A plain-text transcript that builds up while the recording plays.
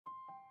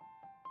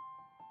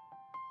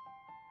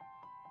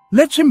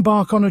Let's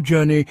embark on a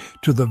journey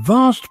to the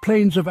vast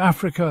plains of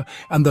Africa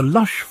and the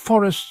lush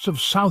forests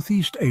of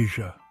Southeast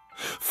Asia,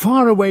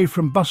 far away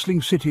from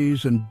bustling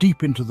cities and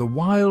deep into the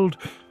wild,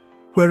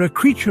 where a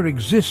creature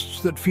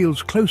exists that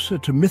feels closer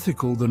to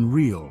mythical than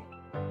real.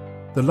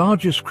 The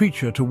largest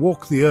creature to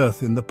walk the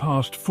earth in the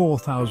past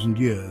 4,000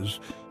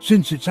 years,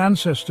 since its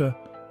ancestor,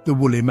 the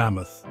woolly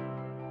mammoth.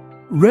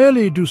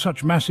 Rarely do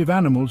such massive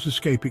animals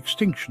escape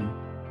extinction,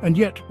 and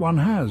yet one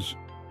has.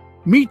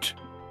 Meet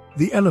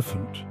the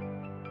elephant.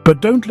 But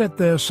don't let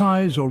their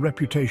size or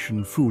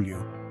reputation fool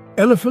you.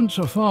 Elephants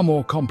are far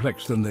more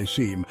complex than they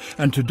seem,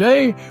 and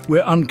today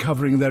we're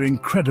uncovering their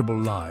incredible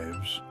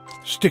lives.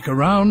 Stick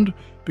around,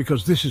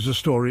 because this is a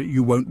story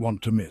you won't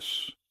want to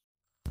miss.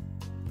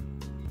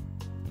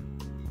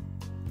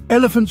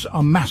 Elephants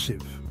are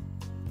massive.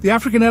 The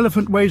African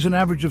elephant weighs an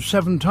average of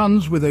 7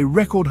 tons, with a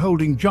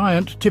record-holding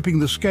giant tipping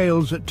the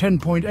scales at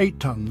 10.8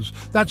 tons.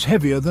 That's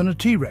heavier than a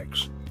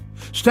T-Rex.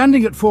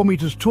 Standing at 4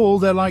 meters tall,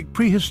 they're like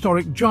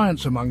prehistoric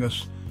giants among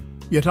us.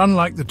 Yet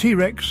unlike the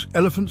T-Rex,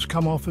 elephants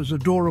come off as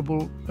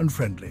adorable and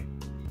friendly.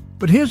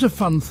 But here's a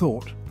fun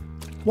thought.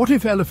 What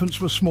if elephants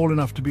were small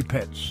enough to be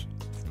pets?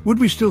 Would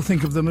we still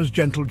think of them as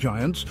gentle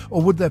giants,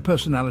 or would their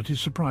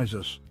personalities surprise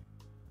us?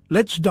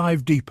 Let's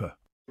dive deeper.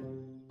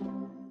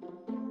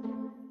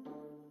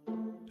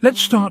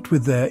 Let's start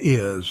with their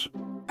ears.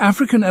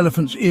 African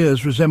elephants'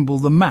 ears resemble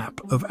the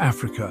map of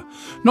Africa.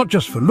 Not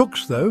just for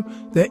looks, though.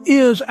 Their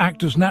ears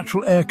act as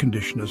natural air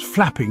conditioners,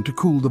 flapping to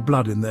cool the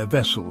blood in their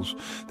vessels.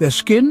 Their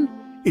skin?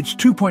 It's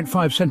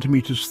 2.5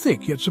 centimeters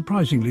thick, yet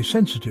surprisingly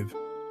sensitive.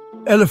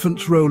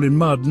 Elephants roll in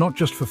mud not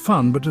just for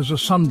fun, but as a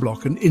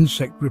sunblock and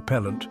insect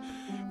repellent.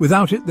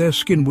 Without it, their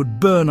skin would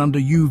burn under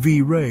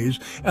UV rays,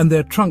 and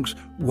their trunks,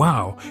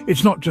 wow,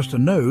 it's not just a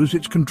nose,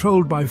 it's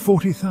controlled by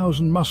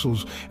 40,000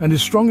 muscles and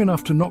is strong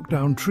enough to knock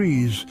down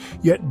trees,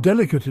 yet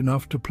delicate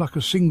enough to pluck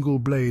a single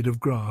blade of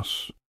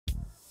grass.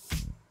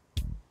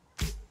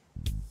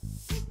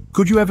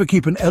 Could you ever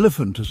keep an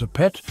elephant as a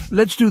pet?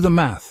 Let's do the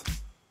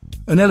math.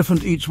 An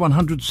elephant eats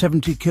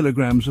 170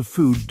 kilograms of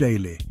food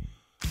daily.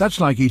 That's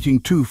like eating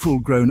 2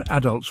 full-grown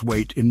adults'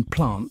 weight in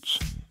plants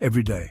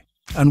every day.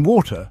 And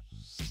water?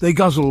 They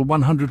guzzle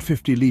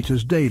 150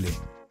 litres daily.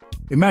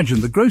 Imagine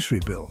the grocery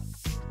bill.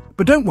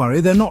 But don't worry,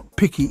 they're not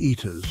picky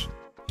eaters.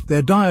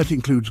 Their diet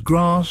includes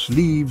grass,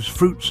 leaves,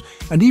 fruits,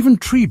 and even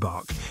tree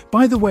bark.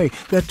 By the way,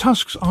 their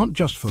tusks aren't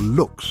just for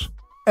looks.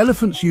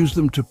 Elephants use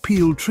them to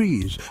peel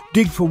trees,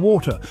 dig for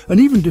water, and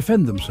even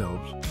defend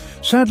themselves.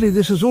 Sadly,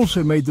 this has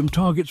also made them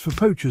targets for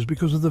poachers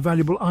because of the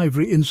valuable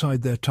ivory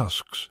inside their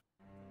tusks.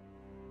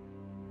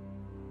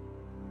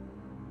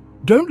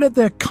 Don't let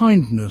their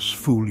kindness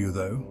fool you,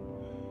 though.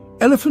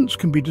 Elephants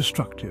can be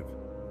destructive.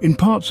 In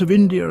parts of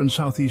India and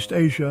Southeast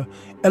Asia,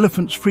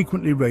 elephants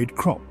frequently raid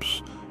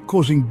crops,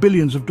 causing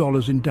billions of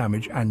dollars in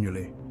damage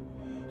annually.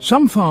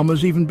 Some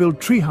farmers even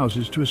build tree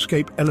houses to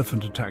escape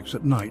elephant attacks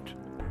at night.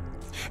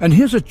 And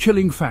here's a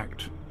chilling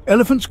fact.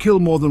 Elephants kill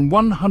more than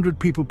 100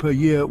 people per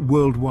year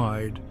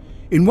worldwide.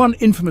 In one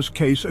infamous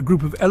case, a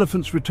group of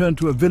elephants returned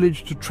to a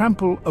village to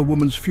trample a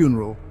woman's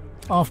funeral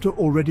after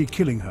already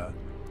killing her.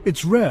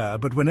 It's rare,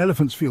 but when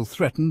elephants feel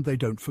threatened, they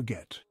don't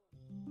forget.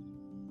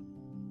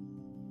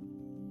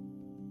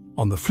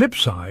 On the flip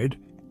side,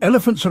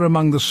 elephants are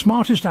among the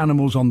smartest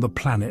animals on the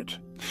planet.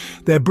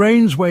 Their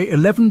brains weigh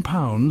 11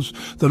 pounds,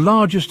 the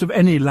largest of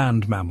any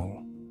land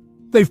mammal.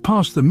 They've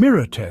passed the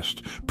mirror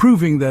test,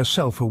 proving they're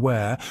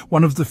self-aware,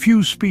 one of the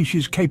few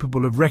species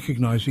capable of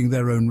recognizing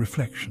their own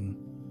reflection.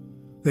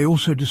 They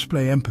also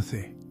display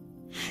empathy.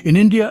 In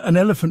India, an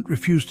elephant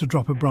refused to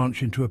drop a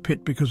branch into a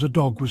pit because a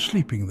dog was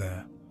sleeping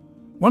there.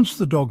 Once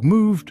the dog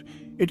moved,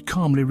 it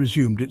calmly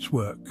resumed its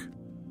work.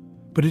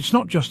 But it's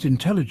not just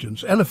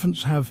intelligence.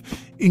 Elephants have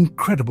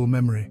incredible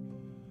memory.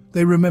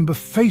 They remember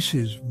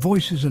faces,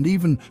 voices, and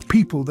even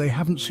people they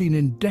haven't seen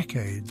in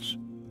decades.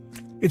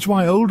 It's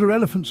why older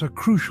elephants are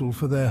crucial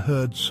for their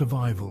herd's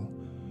survival.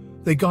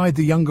 They guide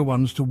the younger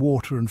ones to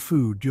water and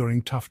food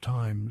during tough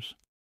times.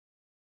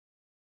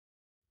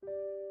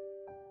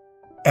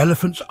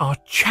 Elephants are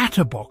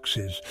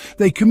chatterboxes.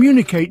 They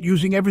communicate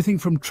using everything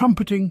from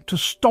trumpeting to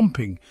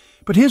stomping.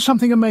 But here's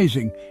something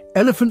amazing.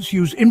 Elephants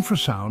use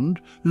infrasound,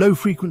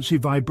 low-frequency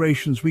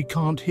vibrations we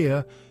can't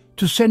hear,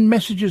 to send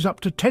messages up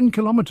to 10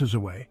 kilometers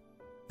away.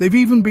 They've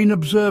even been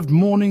observed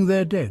mourning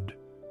their dead.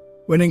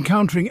 When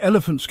encountering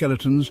elephant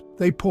skeletons,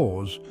 they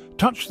pause,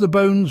 touch the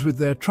bones with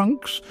their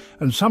trunks,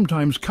 and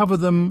sometimes cover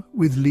them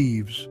with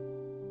leaves.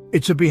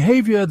 It's a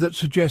behavior that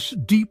suggests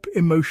deep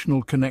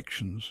emotional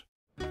connections.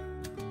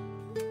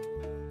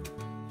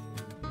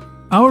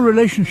 Our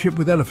relationship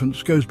with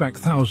elephants goes back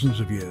thousands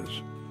of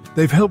years.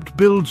 They've helped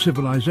build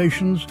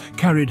civilizations,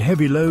 carried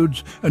heavy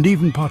loads, and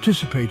even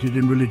participated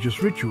in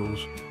religious rituals.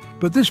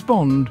 But this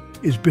bond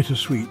is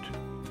bittersweet.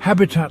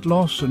 Habitat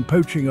loss and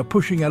poaching are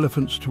pushing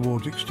elephants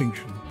towards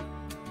extinction.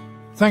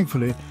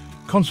 Thankfully,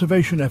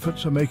 conservation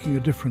efforts are making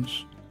a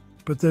difference,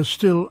 but there's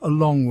still a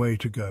long way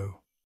to go.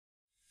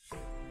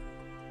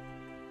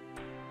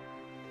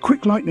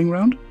 Quick lightning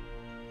round.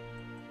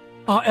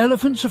 Are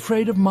elephants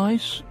afraid of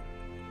mice?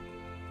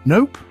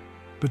 Nope,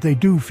 But they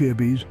do fear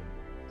bees.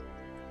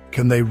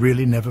 Can they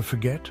really never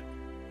forget?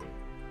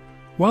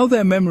 While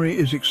their memory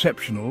is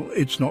exceptional,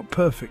 it's not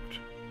perfect.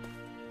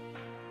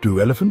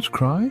 Do elephants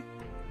cry?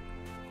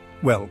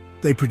 Well,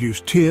 they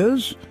produce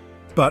tears,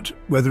 but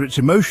whether it's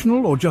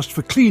emotional or just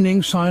for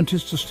cleaning,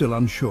 scientists are still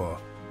unsure.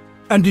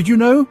 And did you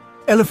know?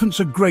 Elephants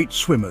are great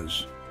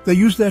swimmers. They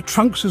use their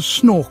trunks as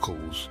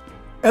snorkels.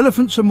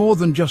 Elephants are more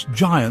than just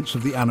giants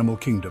of the animal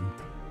kingdom.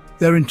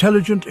 They're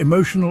intelligent,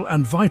 emotional,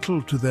 and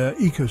vital to their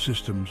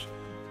ecosystems.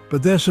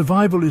 But their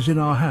survival is in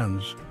our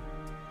hands.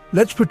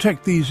 Let's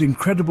protect these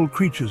incredible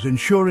creatures,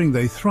 ensuring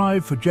they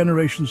thrive for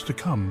generations to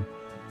come.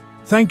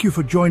 Thank you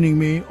for joining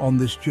me on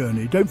this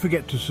journey. Don't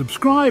forget to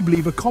subscribe,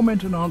 leave a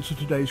comment and answer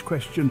today's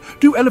question.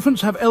 Do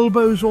elephants have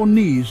elbows or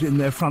knees in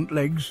their front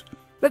legs?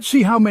 Let's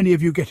see how many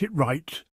of you get it right.